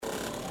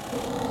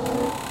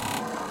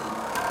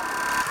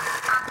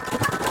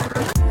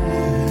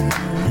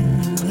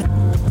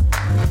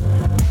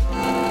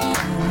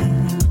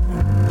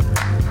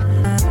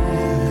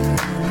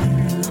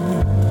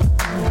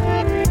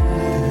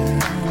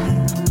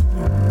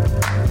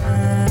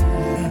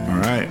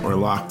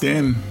Locked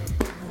in.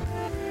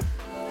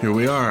 Here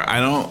we are. I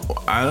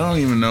don't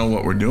even know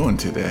what we're doing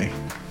today.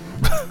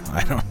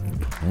 Don't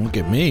look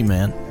at me,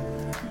 man.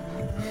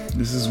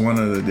 This is one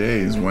of the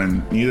days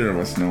when neither of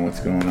us know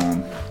what's going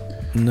on.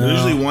 No.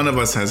 Usually one of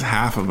us has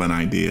half of an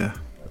idea.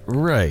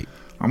 Right.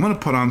 I'm gonna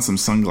put on some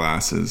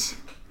sunglasses.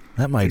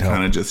 That might help.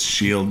 Kind of just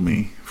shield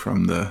me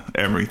from the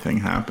everything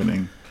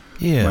happening.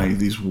 Yeah.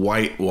 These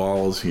white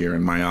walls here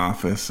in my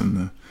office and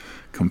the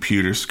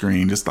computer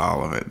screen, just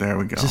all of it. There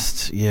we go.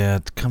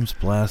 It comes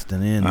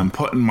blasting in.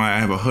 I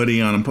have a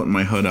hoodie on. I'm putting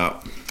my hood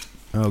up.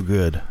 Oh,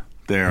 good.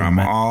 There, I'm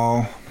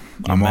all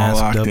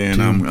locked in.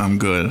 Too? I'm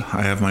good.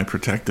 I have my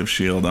protective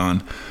shield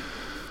on.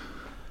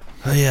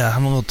 Oh, yeah,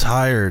 I'm a little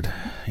tired,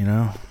 you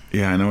know?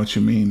 Yeah, I know what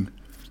you mean.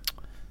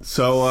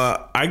 So,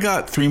 I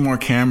got 3 more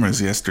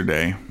cameras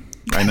yesterday.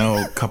 I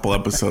know a couple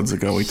episodes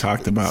ago we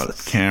talked about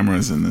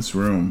cameras in this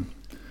room.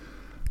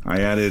 I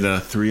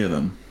added 3 of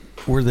them.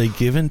 Were they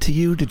given to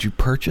you? Did you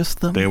purchase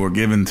them? They were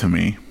given to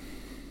me,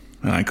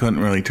 and I couldn't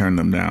really turn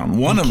them down.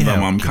 One of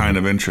them I'm kind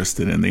of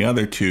interested in. The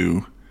other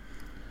 2,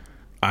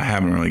 I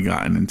haven't really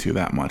gotten into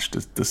that much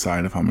to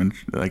decide if I'm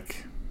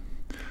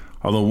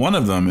although one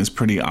of them is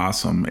pretty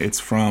awesome.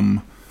 It's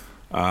from,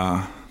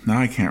 now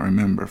I can't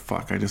remember.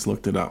 Fuck, I just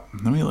looked it up.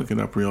 Let me look it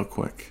up real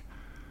quick.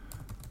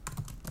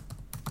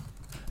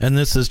 And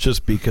this is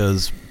just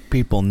because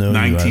people know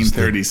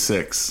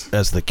 1936 you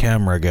as the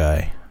camera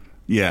guy.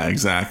 Yeah,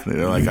 exactly.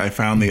 They're like,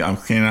 I'm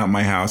cleaning out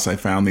my house. I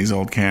found these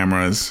old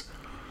cameras.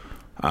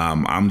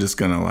 I'm just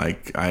going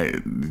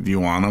to do you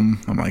want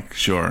them? I'm like,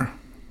 sure.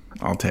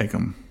 I'll take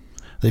them.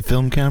 They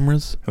film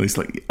cameras? At least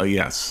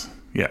yes.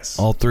 Yes.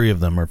 All 3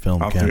 of them are film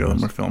cameras. All 3 of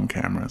them are film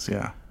cameras,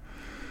 yeah.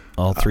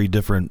 All 3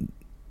 different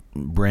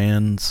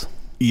brands?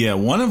 Yeah,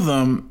 one of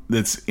them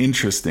that's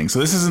interesting. So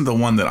this isn't the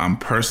one that I'm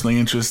personally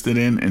interested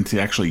in and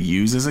to actually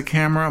use as a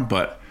camera,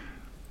 but...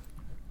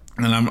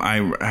 And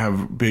I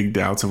have big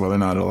doubts of whether or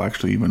not it'll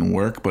actually even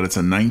work, but it's a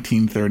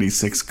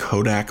 1936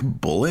 Kodak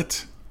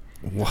Bullet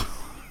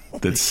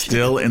that's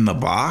still in the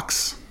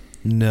box.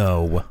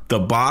 No. The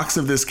box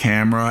of this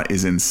camera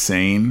is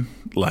insane.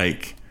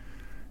 It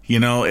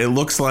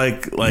looks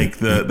like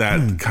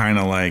that kind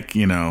of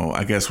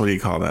I guess, what do you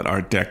call that?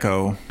 Art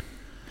Deco.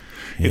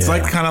 It's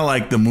kind of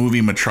like the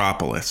movie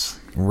Metropolis.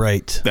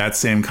 Right. That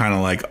same kind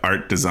of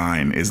art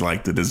design is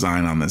like the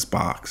design on this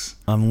box.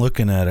 I'm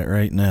looking at it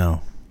right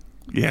now.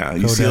 Yeah,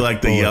 you see the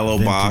yellow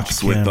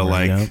box with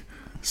the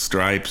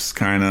stripes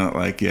kind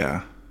of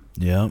yeah.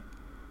 Yep.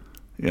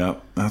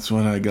 Yep, that's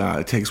what I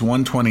got. It takes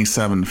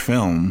 127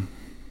 film,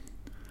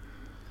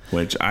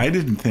 which I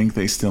didn't think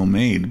they still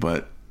made,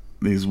 but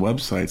these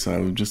websites I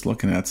was just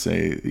looking at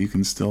say you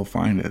can still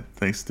find it.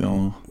 They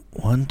still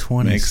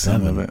 127 make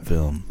some of it.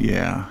 Film.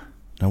 Yeah.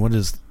 Now what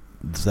is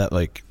that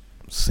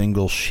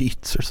single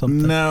sheets or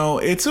something? No,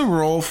 it's a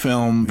roll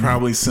film,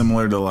 probably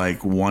similar to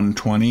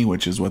 120,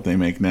 which is what they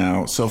make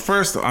now. So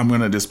first, I'm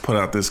going to just put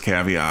out this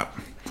caveat.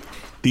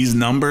 These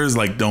numbers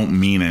don't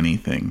mean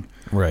anything.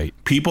 Right.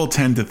 People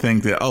tend to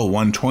think that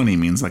 120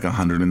 means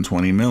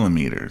 120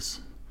 millimeters.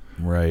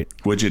 Right.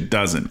 Which it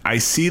doesn't. I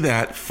see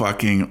that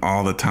fucking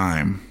all the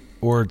time.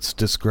 Or it's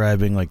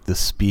describing the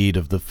speed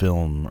of the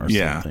film or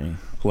something.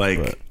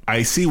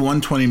 I see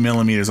 120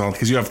 millimeters all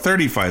because you have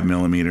 35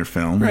 millimeter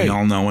film. Right. We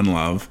all know and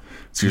love.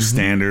 It's your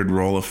standard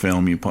roll of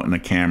film you put in a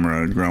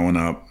camera growing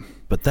up.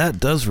 But that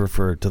does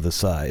refer to the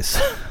size.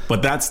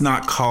 But that's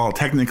not called,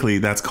 technically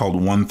that's called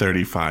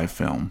 135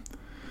 film.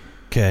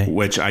 Okay.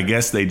 Which I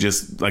guess they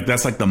just,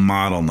 that's the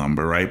model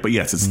number, right? But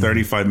yes, it's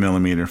 35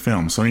 millimeter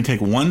film. So when you take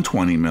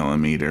 120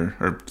 millimeter,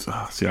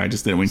 I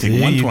just did it. When you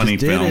take 120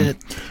 film,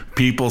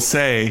 people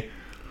say,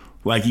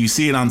 you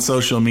see it on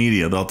social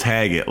media, they'll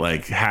tag it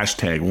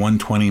hashtag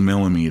 120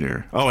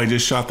 millimeter. Oh, I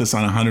just shot this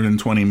on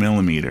 120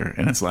 millimeter.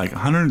 And it's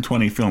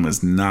 120 film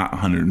is not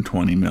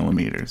 120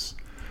 millimeters.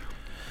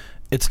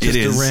 It's just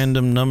a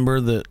random number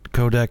that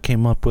Kodak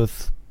came up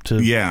with to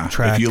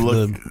track if you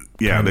look,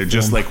 they're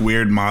just film.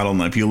 Weird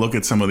model. If you look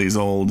at some of these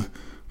old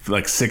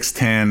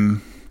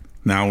 610,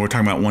 now we're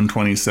talking about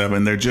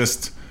 127, they're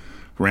just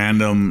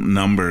random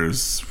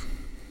numbers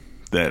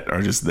that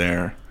are just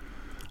there.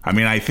 I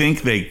mean, I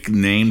think they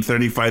named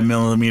 35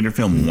 millimeter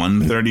film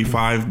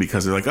 135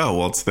 because they're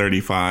it's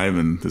 35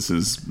 and this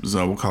is,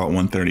 so we'll call it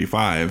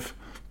 135.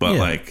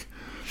 But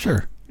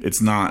sure,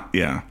 it's not.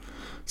 Yeah.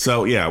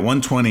 So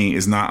 120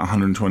 is not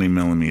 120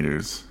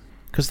 millimeters.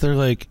 Because they're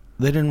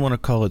they didn't want to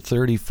call it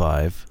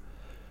 35.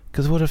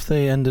 Because what if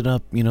they ended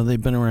up,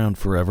 they've been around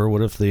forever.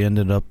 What if they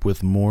ended up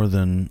with more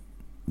than,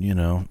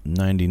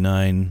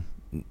 99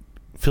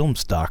 film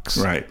stocks?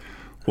 Right.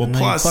 Well, and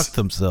plus, fuck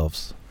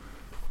themselves.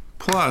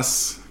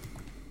 Plus,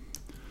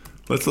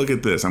 let's look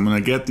at this. I'm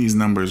going to get these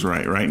numbers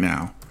right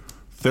now.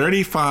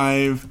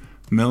 35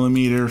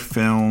 millimeter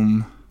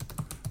film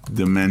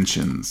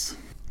dimensions.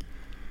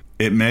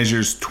 it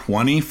measures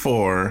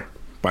 24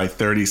 by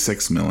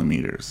 36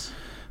 millimeters.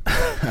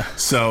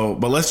 So,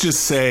 but let's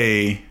just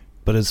say...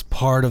 But is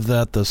part of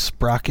that the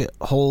sprocket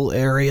hole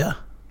area?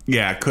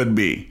 Yeah, it could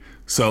be.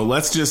 So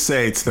let's just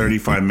say it's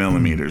 35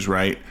 millimeters,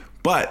 right?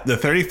 But the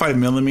 35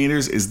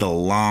 millimeters is the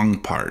long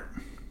part.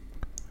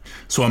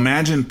 So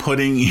imagine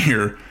putting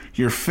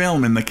your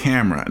film in the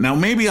camera. Now,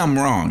 maybe I'm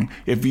wrong.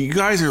 If you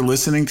guys are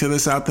listening to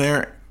this out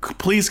there,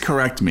 please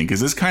correct me, because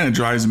this kind of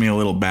drives me a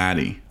little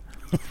batty.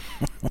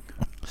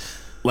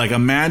 Like,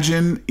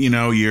 imagine,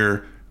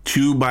 your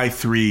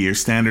 2:3, your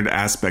standard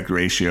aspect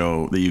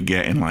ratio that you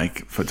get in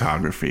like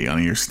photography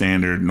on your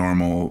standard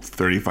normal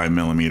 35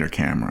 millimeter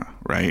camera,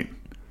 right?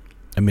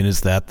 I mean,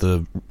 is that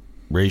the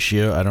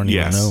ratio? I don't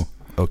even know.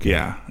 Okay.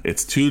 Yeah,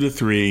 it's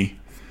 2:3.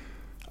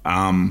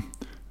 And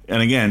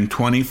again,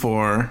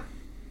 24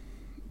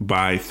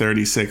 by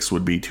 36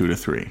 would be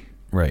 2:3.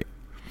 Right.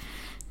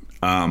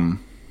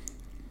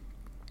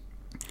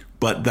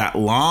 But that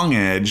long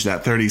edge,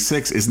 that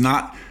 36, is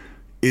not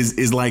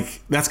is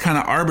like, that's kind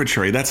of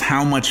arbitrary. That's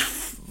how much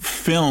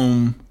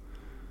film,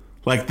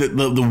 like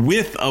the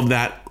width of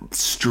that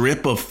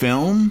strip of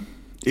film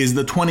is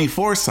the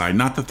 24 side,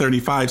 not the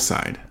 35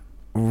 side.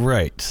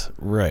 Right.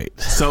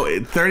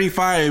 So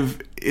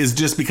 35 is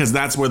just because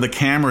that's where the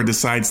camera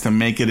decides to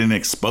make it an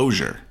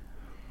exposure.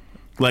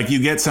 Like,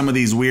 you get some of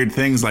these weird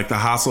things like the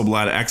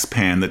Hasselblad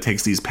X-Pan that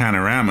takes these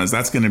panoramas.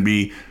 That's going to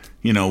be,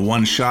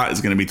 one shot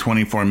is going to be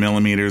 24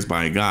 millimeters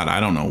by, God, I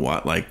don't know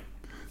what, like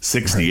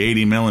 60,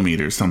 80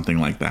 millimeters, something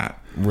like that.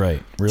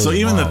 Right. Really so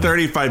even long. the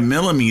 35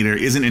 millimeter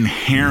isn't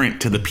inherent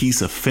to the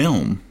piece of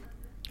film.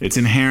 It's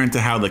inherent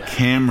to how the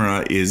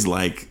camera is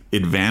like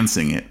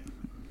advancing it.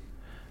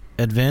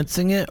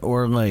 Advancing it,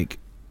 or like,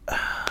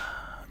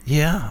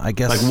 yeah, I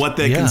guess. Like what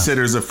they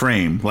consider as a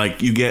frame.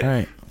 Like, you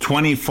get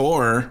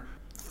 24,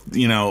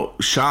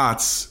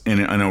 shots in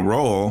a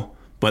roll,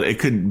 but it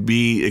could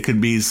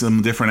be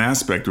some different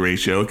aspect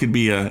ratio. It could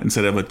be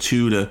instead of a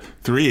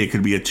 2:3, it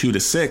could be a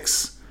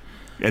 2:6,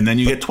 and then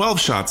you get 12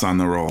 shots on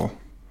the roll.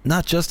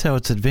 Not just how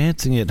it's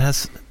advancing, it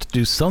has to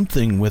do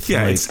something with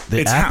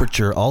the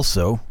aperture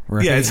also.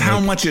 Right? Yeah, it's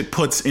how much it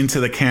puts into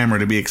the camera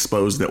to be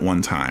exposed at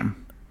one time.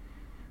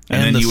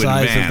 And then the you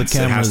size advance. of the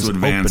camera's it has to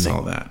advance opening.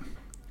 all that.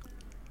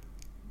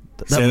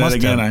 Say that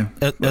again.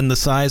 And the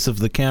size of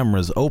the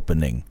camera's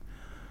opening.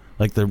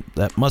 Like,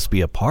 that must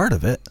be a part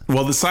of it.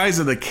 Well, the size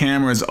of the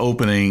camera's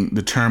opening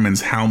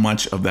determines how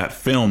much of that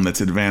film that's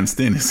advanced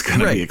in is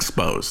going to be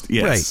exposed.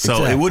 Yes. Right, so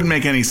exactly. It wouldn't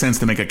make any sense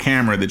to make a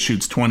camera that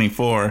shoots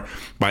 24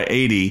 by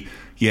 80,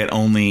 yet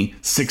only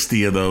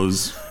 60 of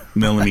those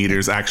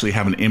millimeters actually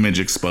have an image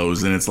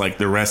exposed, and it's like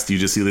the rest you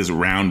just see this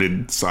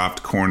rounded,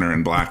 soft corner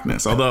in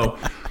blackness. Although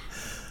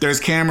there's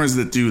cameras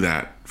that do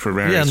that for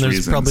various reasons. Yeah, and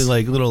there's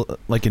probably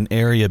like an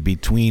area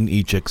between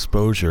each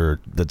exposure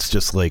that's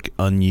just like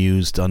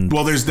unused.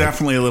 Well, there's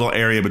definitely a little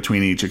area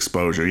between each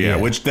exposure,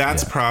 which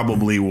that's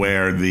probably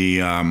where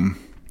the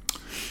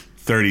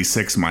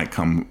 36 might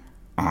come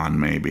on,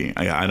 maybe.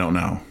 I don't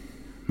know.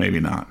 Maybe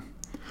not.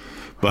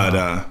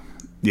 But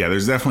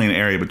there's definitely an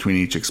area between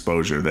each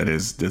exposure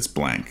that's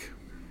blank.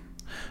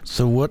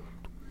 So what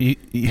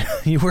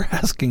you were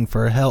asking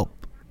for help.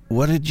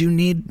 What did you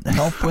need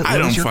help with? I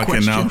don't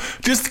fucking know.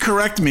 Just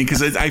correct me,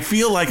 because I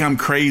feel like I'm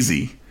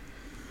crazy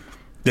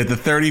that the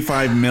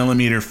 35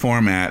 millimeter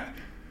format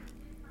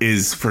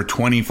is for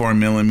 24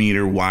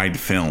 millimeter wide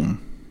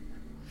film.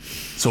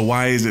 So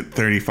why is it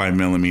 35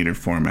 millimeter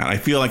format? I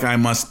feel like I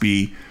must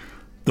be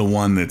the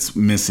one that's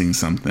missing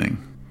something.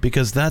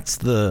 Because that's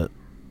the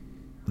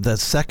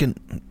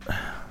second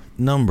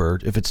number.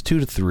 If it's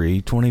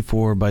 2:3,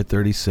 24 by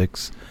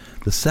 36,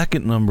 the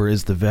second number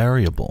is the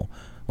variable.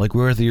 Like,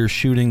 whether you're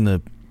shooting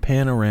the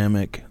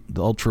panoramic,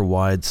 the ultra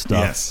wide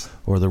stuff,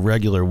 or the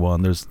regular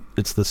one,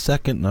 it's the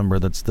second number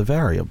that's the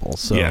variable.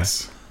 So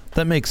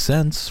that makes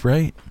sense,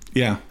 right?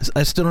 Yeah.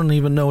 I still don't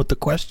even know what the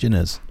question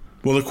is.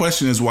 Well, the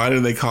question is, why do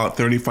they call it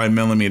 35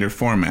 millimeter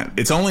format?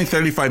 It's only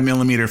 35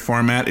 millimeter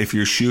format if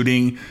you're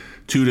shooting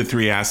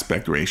 2:3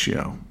 aspect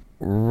ratio.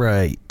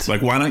 Right.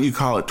 Like, why don't you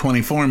call it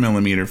 24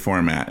 millimeter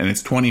format? And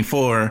it's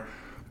 24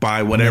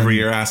 by whatever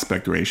your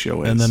aspect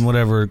ratio is. And then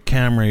whatever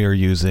camera you're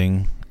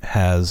using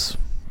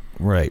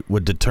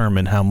would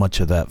determine how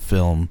much of that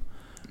film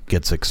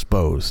gets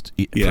exposed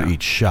for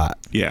each shot.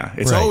 Yeah,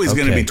 it's always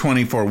going to be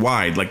 24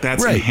 wide. Like,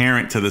 that's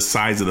inherent to the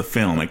size of the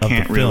film. It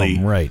can't really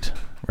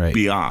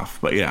be off.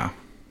 But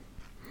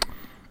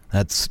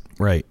that's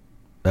right.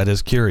 That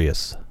is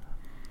curious.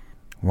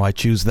 Why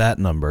choose that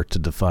number to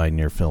define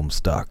your film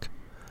stock?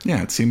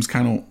 Yeah, it seems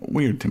kind of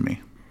weird to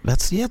me.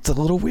 It's a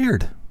little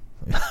weird.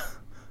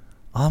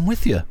 I'm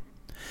with you.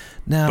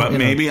 Now, but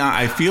maybe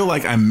I feel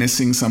like I'm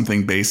missing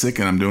something basic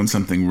and I'm doing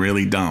something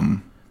really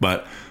dumb.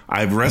 But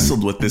I've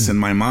wrestled with this in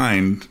my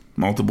mind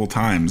multiple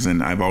times,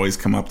 and I've always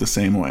come up the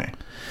same way.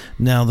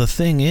 Now, the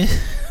thing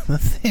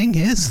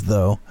is,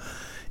 though,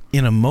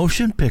 in a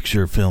motion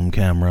picture film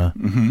camera,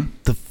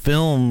 the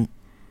film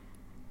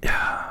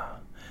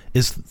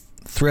is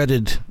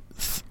threaded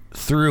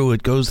through.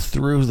 It goes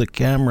through the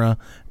camera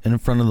in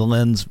front of the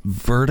lens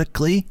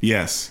vertically.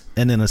 Yes.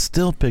 And in a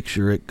still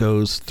picture, it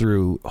goes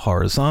through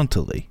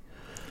horizontally.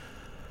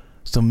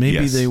 So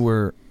maybe they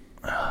were...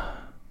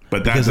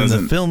 But that because doesn't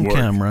in the film work.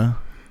 camera,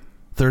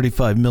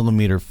 35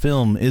 millimeter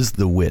film is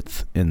the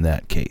width in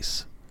that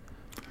case.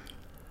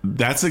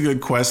 That's a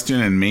good question,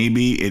 and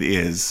maybe it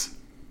is.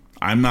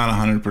 I'm not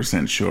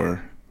 100%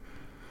 sure.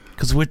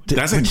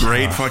 That's a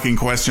great fucking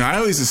question. I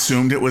always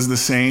assumed it was the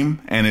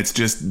same, and it's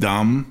just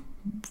dumb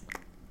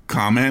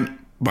comment.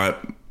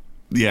 But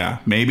yeah,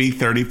 maybe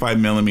 35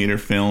 millimeter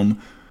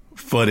film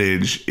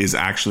footage is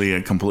actually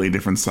a completely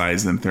different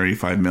size than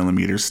 35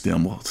 millimeter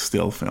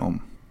still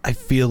film. I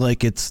feel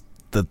like it's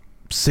the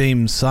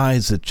same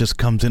size. It just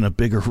comes in a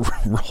bigger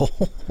roll.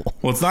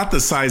 Well, it's not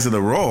the size of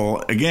the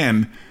roll.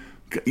 Again,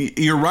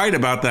 you're right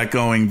about that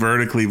going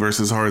vertically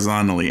versus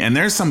horizontally. And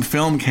there's some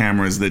film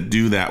cameras that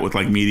do that with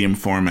like medium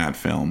format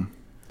film.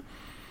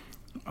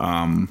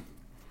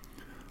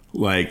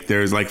 Like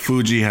there's like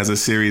Fuji has a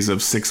series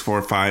of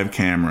 645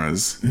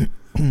 cameras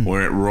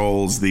where it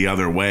rolls the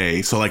other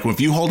way. So like if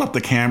you hold up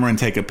the camera and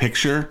take a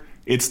picture,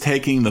 it's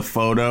taking the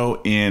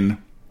photo in...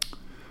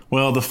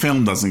 Well, the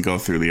film doesn't go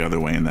through the other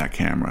way in that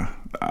camera.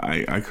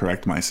 I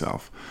correct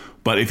myself.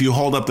 But if you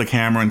hold up the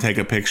camera and take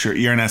a picture,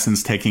 you're in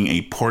essence taking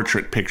a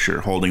portrait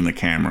picture holding the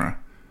camera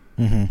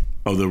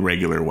of the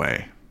regular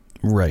way.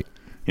 Right.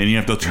 And you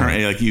have to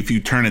turn, like if you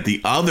turn it the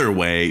other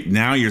way,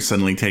 now you're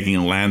suddenly taking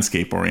a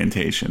landscape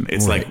orientation.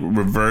 It's like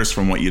reverse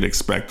from what you'd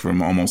expect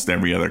from almost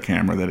every other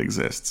camera that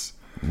exists.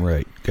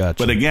 Right. Gotcha.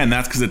 But again,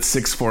 that's because it's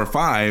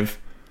 645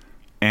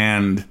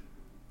 and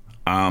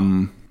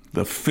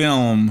the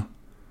film,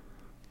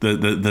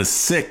 the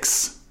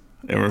 6,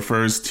 it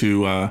refers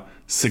to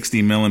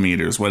 60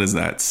 millimeters. What is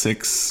that?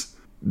 6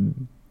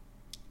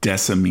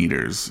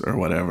 decimeters or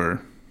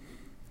whatever.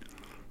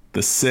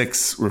 The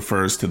 6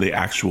 refers to the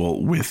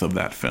actual width of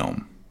that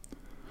film.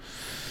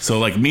 So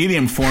like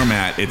medium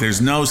format, there's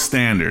no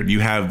standard.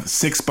 You have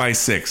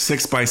 6x6,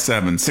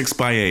 6x7,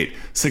 6x8,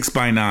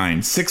 6x9,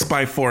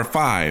 6x4,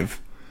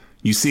 5.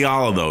 You see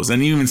all of those.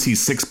 And you even see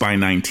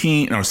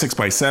 6x19 or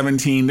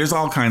 6x17. There's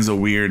all kinds of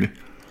weird...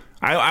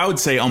 I would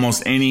say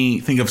almost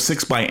think of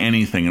 6 by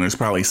anything, and there's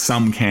probably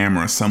some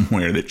camera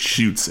somewhere that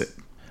shoots it.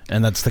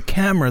 And that's the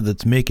camera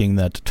that's making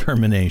that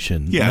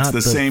determination. Yeah, not it's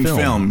the same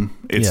film.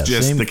 It's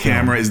just the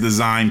camera is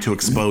designed to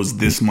expose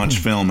this much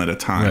film at a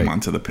time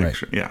onto the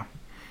picture. Right.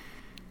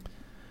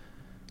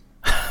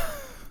 Yeah.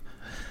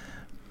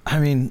 I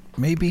mean,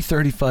 maybe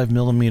 35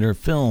 millimeter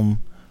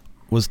film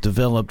was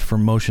developed for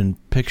motion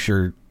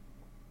picture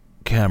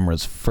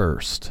cameras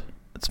first.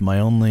 It's my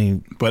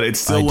only But it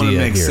still wouldn't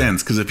make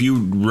sense, because if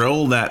you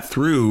roll that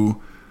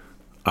through,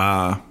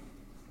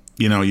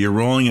 you're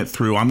rolling it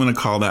through. I'm going to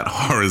call that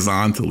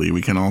horizontally.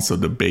 We can also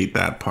debate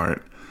that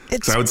part.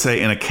 Because I would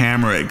say in a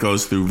camera, it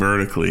goes through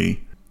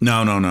vertically.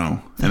 No.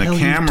 In a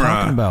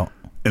camera,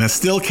 in a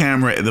still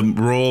camera, the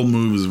roll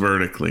moves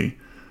vertically.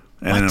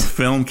 And in a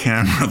film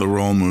camera, the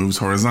roll moves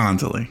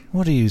horizontally.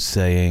 What are you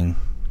saying?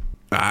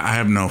 I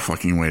have no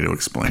fucking way to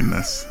explain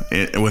this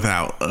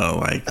without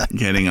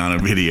getting on a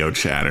video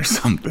chat or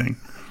something.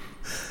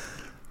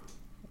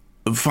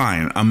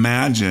 Fine.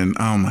 Imagine,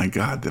 oh my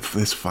God,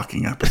 this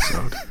fucking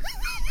episode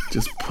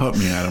just put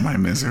me out of my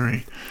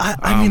misery.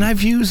 I mean,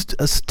 I've used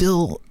a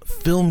still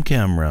film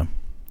camera.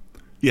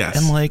 Yes.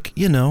 And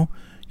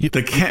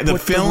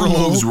the film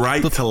moves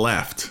right to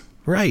left.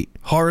 Right.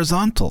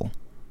 Horizontal.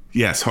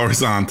 Yes,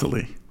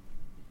 horizontally.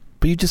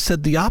 But you just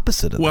said the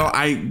opposite of that. Well,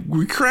 I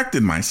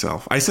corrected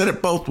myself. I said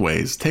it both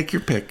ways. Take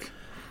your pick.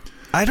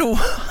 I don't...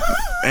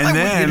 And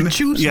then,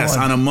 yes,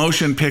 on a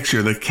motion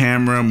picture, the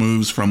camera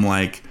moves from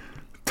like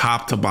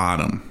top to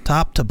bottom.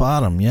 Top to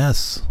bottom,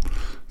 yes.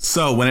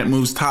 So when it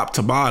moves top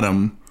to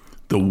bottom,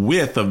 the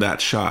width of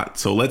that shot.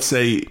 So let's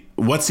say,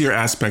 what's your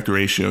aspect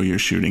ratio you're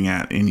shooting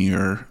at in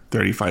your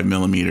 35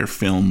 millimeter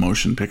film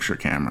motion picture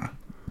camera?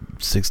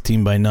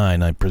 16 by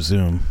 9, I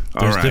presume.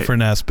 There's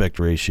different aspect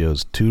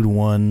ratios. 2 to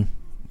 1...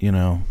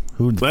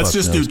 let's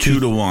just do 2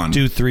 to 1.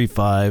 2, 3,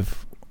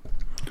 5.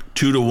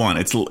 2 to 1.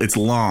 It's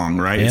long,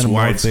 right? It's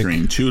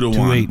widescreen. 2 to 1.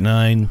 2, 8,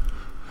 9,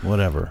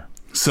 whatever.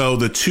 So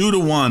the 2 to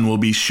 1 will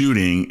be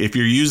shooting. If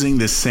you're using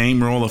the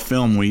same roll of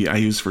film I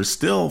use for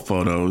still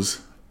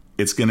photos,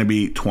 it's going to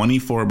be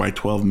 24 by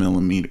 12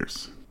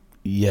 millimeters.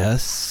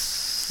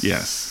 Yes.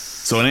 Yes.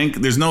 So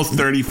there's no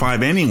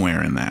 35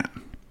 anywhere in that.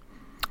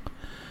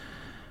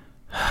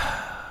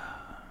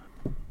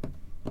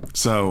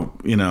 So,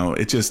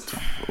 it just,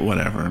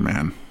 whatever,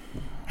 man.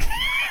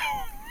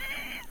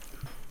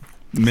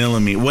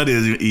 Millimeter. What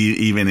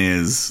even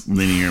is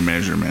linear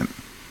measurement?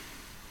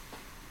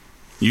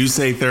 You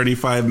say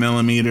 35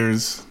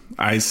 millimeters.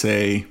 I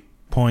say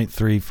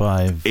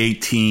 0.35.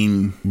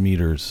 18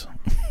 meters.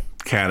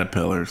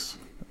 Caterpillars.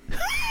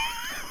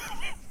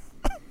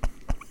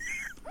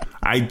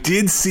 I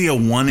did see a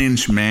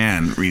 1-inch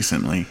man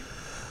recently.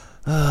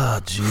 Oh,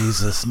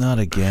 Jesus, not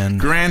again.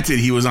 Granted,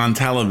 he was on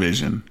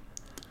television.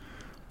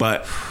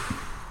 But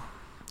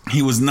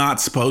he was not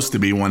supposed to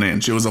be 1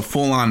 inch. It was a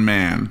full-on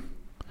man.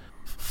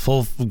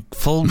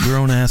 Full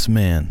grown-ass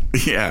man.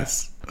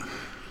 Yes.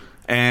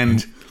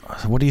 And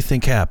what do you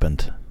think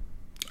happened?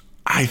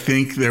 I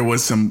think there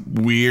was some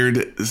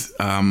weird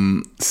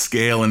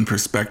scale and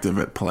perspective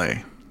at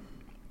play.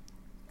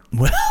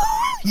 Well,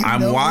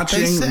 I'm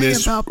watching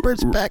this about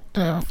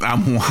perspective.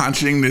 I'm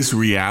watching this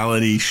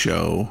reality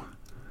show.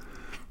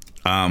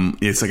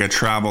 It's like a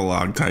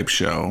travelogue type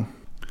show.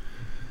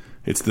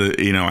 It's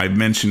I've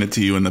mentioned it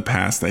to you in the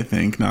past, I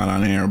think, not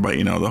on air, but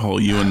the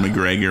whole Ewan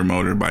McGregor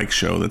motorbike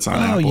show that's on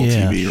Apple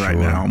TV right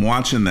now. I'm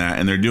watching that,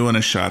 and they're doing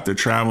a shot. They're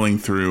traveling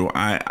through,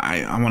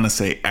 I want to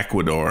say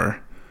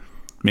Ecuador.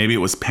 Maybe it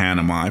was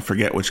Panama. I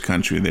forget which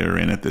country they were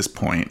in at this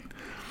point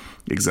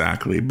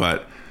exactly,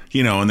 but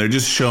and they're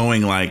just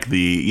showing like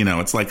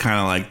it's like kind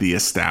of like the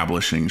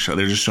establishing show.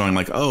 They're just showing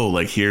like,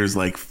 here's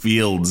like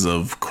fields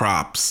of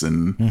crops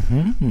and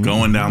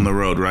going down the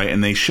road, right?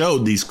 And they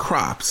showed these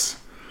crops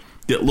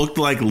that looked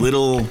like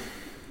little,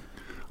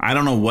 I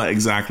don't know what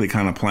exactly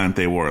kind of plant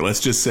they were. Let's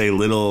just say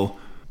little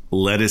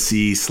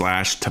lettucey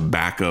 /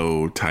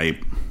 tobacco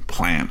type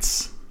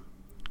plants.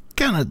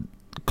 Kind of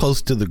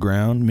close to the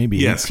ground,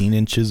 maybe 18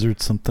 inches or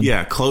something.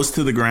 Yeah, close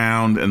to the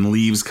ground, and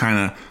leaves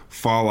kind of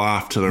fall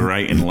off to the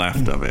right and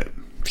left of it.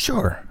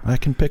 Sure, I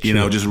can picture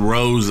it. Just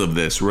rows of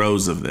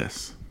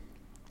this.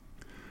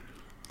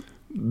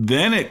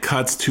 Then it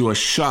cuts to a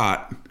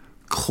shot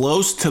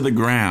close to the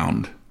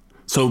ground.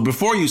 So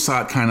before you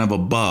saw it kind of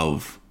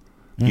above,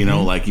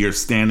 like you're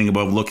standing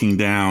above looking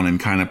down and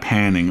kind of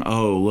panning.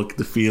 Oh, look at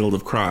the field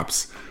of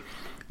crops.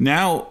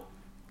 Now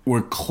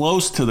we're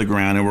close to the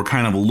ground and we're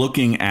kind of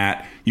looking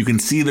at, you can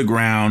see the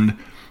ground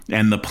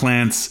and the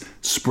plants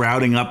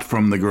sprouting up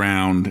from the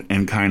ground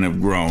and kind of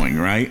growing,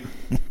 right?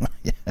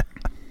 Yeah.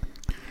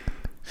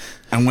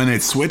 And when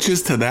it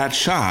switches to that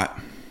shot,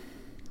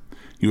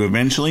 you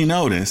eventually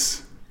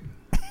notice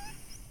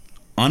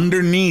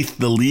underneath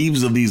the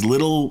leaves of these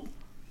little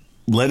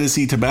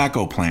lettucey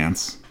tobacco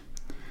plants,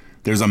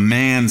 there's a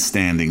man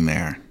standing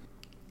there.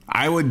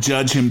 I would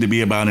judge him to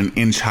be about an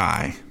inch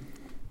high.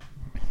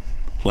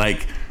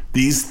 Like,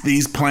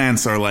 these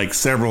plants are like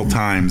several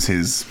times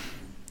his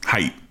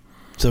height.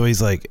 So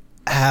he's like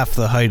half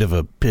the height of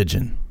a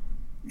pigeon.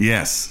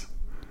 Yes.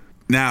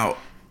 Now,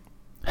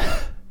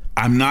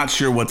 I'm not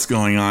sure what's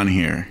going on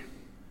here.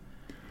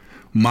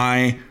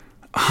 My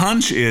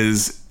hunch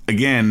is,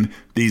 again,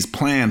 these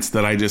plants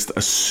that I just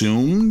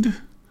assumed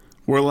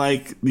were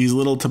like these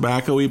little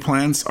tobacco-y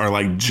plants are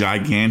like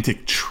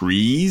gigantic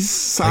trees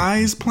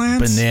size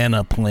plants.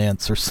 Banana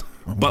plants or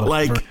something. But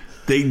like,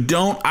 they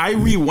don't. I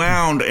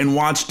rewound and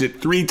watched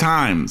it 3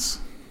 times.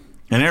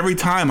 And every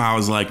time I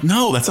was like,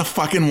 no, that's a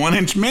fucking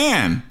 1-inch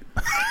man.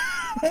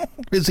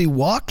 Is he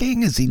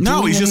walking? Is he doing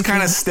No, he's anything? just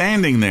kind of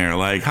standing there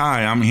like,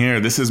 hi, I'm here.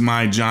 This is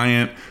my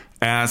giant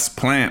ass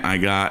plant I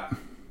got.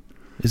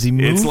 Is he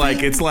moving?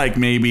 It's like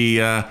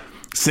maybe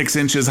 6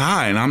 inches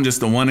high, and I'm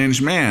just a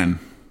 1-inch man.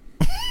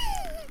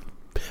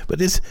 But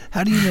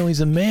how do you know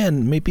he's a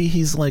man? Maybe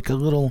he's like a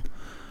little.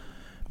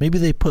 Maybe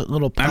they put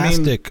little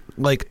plastic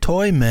like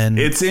toy men.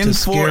 It's in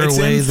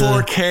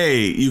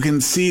 4K. You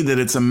can see that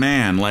it's a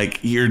man. Like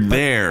you're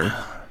there.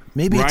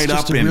 Maybe right it's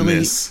just up a in really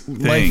this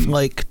thing.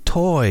 Like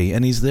toy,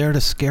 and he's there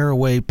to scare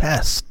away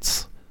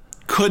pests.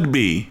 Could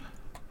be.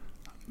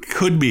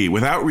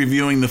 Without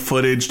reviewing the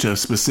footage to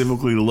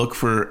specifically look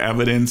for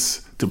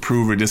evidence to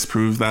prove or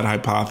disprove that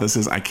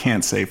hypothesis, I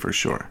can't say for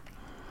sure.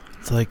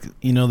 It's like,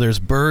 there's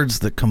birds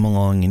that come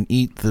along and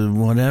eat the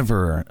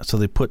whatever, so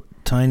they put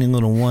tiny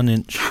little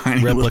 1-inch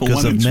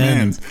replicas of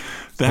men,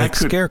 like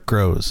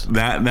scarecrows.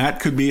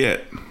 That could be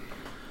it.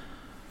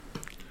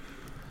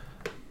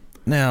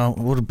 Now,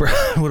 would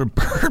a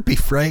bird be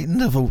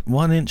frightened of a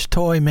 1-inch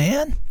toy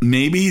man?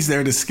 Maybe he's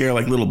there to scare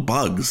like little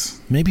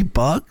bugs. Maybe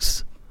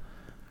bugs?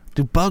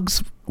 Do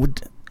bugs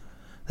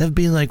that'd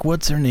be like,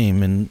 what's her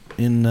name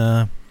in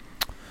the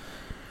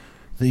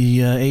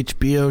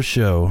HBO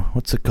show?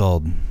 What's it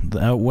called? The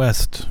Out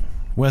West.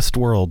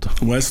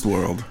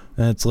 Westworld.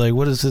 And it's like,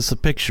 what is this a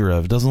picture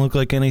of? It doesn't look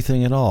like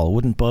anything at all.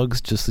 Wouldn't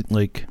bugs just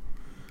like,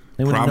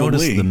 they wouldn't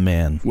notice the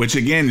man? Which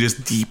again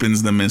just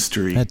deepens the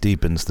mystery. That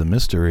deepens the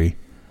mystery.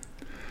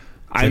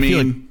 I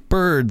feel like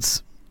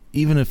birds,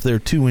 even if they're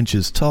 2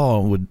 inches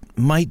tall,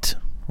 might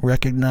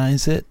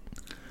recognize it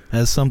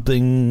as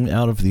something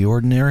out of the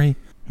ordinary.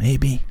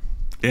 Maybe.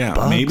 Yeah,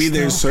 bugs, maybe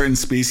there's certain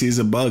species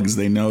of bugs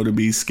they know to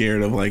be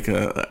scared of, like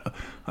a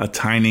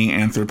tiny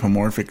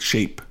anthropomorphic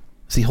shape.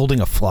 Is he holding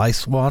a fly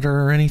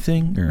swatter or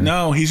anything? Or?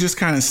 No, he's just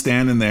kind of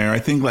standing there. I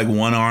think like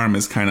one arm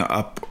is kind of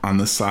up on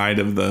the side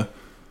of the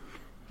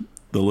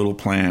little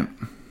plant.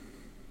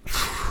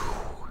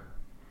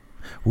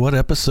 What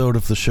episode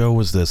of the show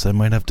was this? I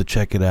might have to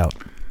check it out.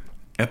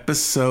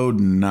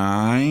 Episode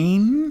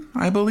 9,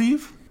 I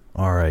believe.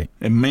 All right.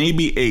 It may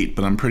be 8,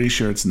 but I'm pretty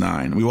sure it's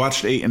 9. We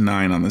watched 8 and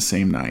 9 on the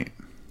same night.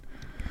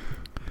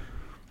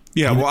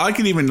 Yeah, well, I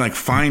could even like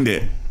find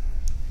it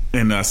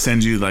and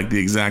send you like the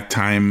exact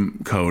time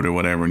code or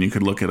whatever, and you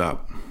could look it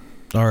up.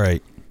 All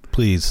right,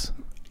 please.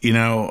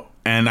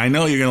 And I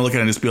know you're going to look at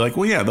it and just be like,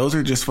 well, yeah, those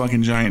are just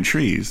fucking giant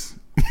trees.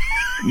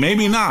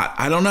 Maybe not.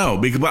 I don't know.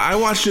 But I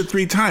watched it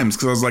 3 times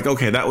because I was like,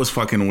 okay, that was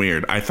fucking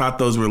weird. I thought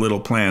those were little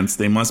plants.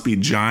 They must be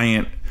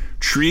giant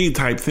tree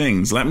type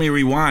things. Let me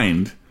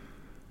rewind.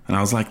 And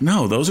I was like,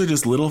 no, those are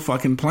just little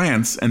fucking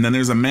plants. And then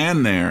there's a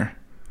man there.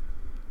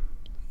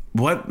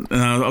 What?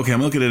 Okay,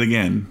 I'm looking at it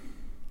again.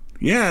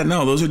 Yeah,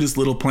 no, those are just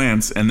little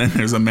plants. And then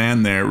there's a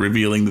man there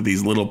revealing that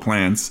these little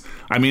plants.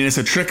 I mean, it's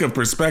a trick of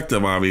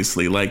perspective,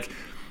 obviously. Like,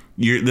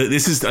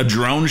 this is a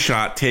drone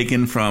shot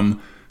taken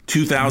from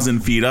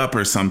 2,000 feet up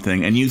or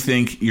something, and you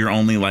think you're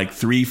only like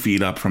 3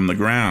 feet up from the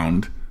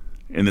ground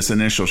in this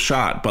initial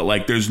shot. But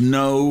like, there's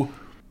no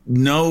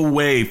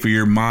way for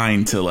your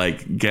mind to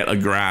like get a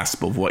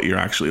grasp of what you're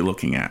actually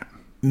looking at.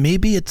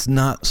 Maybe it's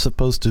not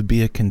supposed to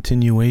be a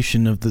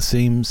continuation of the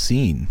same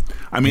scene.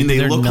 I mean,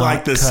 they look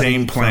like the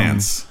same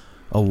plants.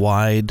 A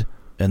wide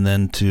and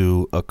then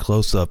to a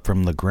close-up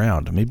from the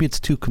ground. Maybe it's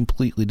 2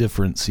 completely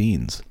different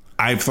scenes.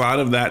 I've thought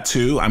of that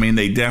too. I mean,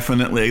 they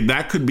definitely,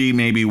 that could be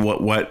maybe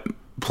what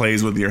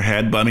plays with your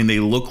head, but I mean, they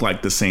look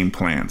like the same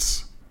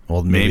plants.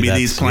 Well, maybe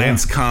these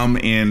plants come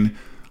in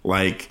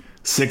like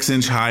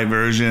 6-inch high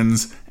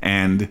versions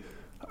and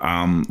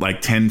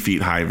like 10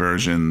 feet high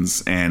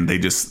versions, and they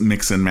just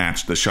mix and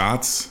match the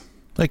shots.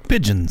 Like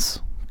pigeons.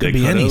 Could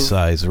be any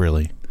size,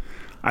 really.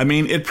 I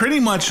mean, it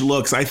pretty much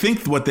looks, I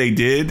think what they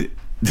did,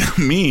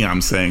 me,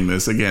 I'm saying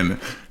this again,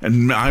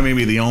 and I may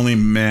be the only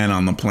man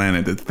on the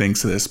planet that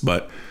thinks this,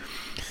 but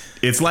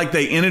it's like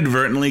they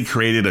inadvertently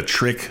created a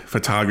trick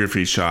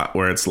photography shot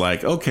where it's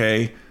like,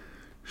 okay,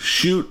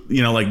 shoot,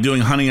 like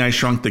doing Honey, I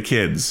Shrunk the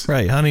Kids.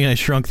 Right, Honey, I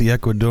Shrunk the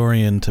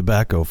Ecuadorian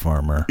tobacco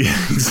farmer.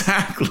 Yeah,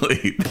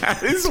 exactly.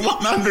 That is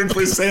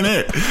 100%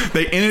 it.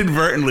 They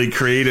inadvertently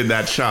created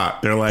that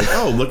shot. They're like,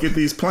 oh, look at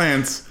these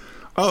plants.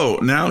 Oh,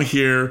 now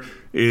here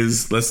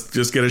is, let's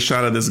just get a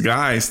shot of this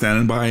guy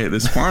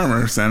this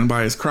farmer standing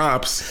by his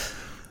crops,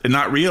 and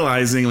not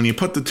realizing when you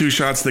put the 2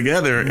 shots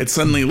together, it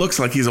suddenly looks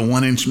like he's a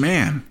 1-inch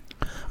man.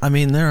 I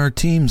mean, there are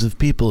teams of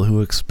people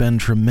who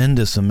expend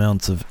tremendous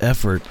amounts of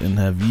effort and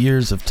have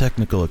years of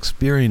technical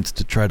experience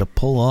to try to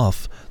pull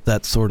off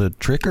that sort of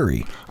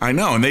trickery. I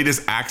know, and they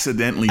just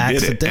accidentally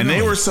did it. And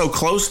they were so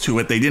close to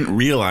it, they didn't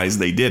realize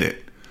they did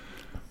it.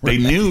 They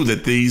knew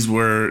that these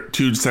were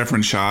 2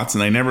 separate shots,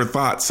 and they never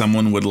thought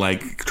someone would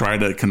like try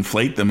to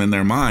conflate them in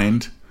their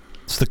mind.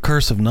 It's the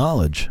curse of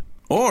knowledge.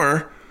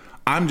 Or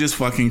I'm just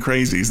fucking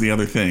crazy is the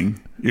other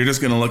thing. You're just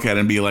going to look at it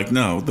and be like,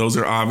 no, those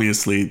are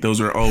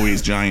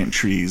always giant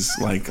trees.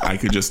 Like, I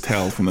could just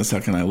tell from the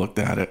second I looked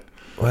at it.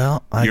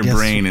 Well, your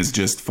brain is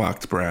just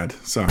fucked, Brad.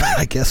 Sorry.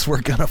 I guess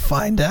we're going to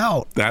find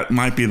out. That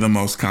might be the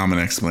most common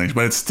explanation,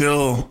 but it's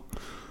still,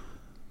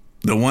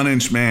 the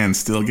 1-inch man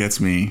still gets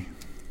me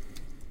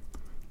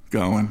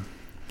going.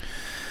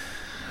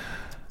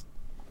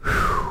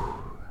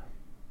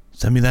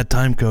 Send me that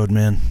time code,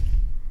 man.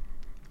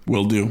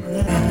 Will do.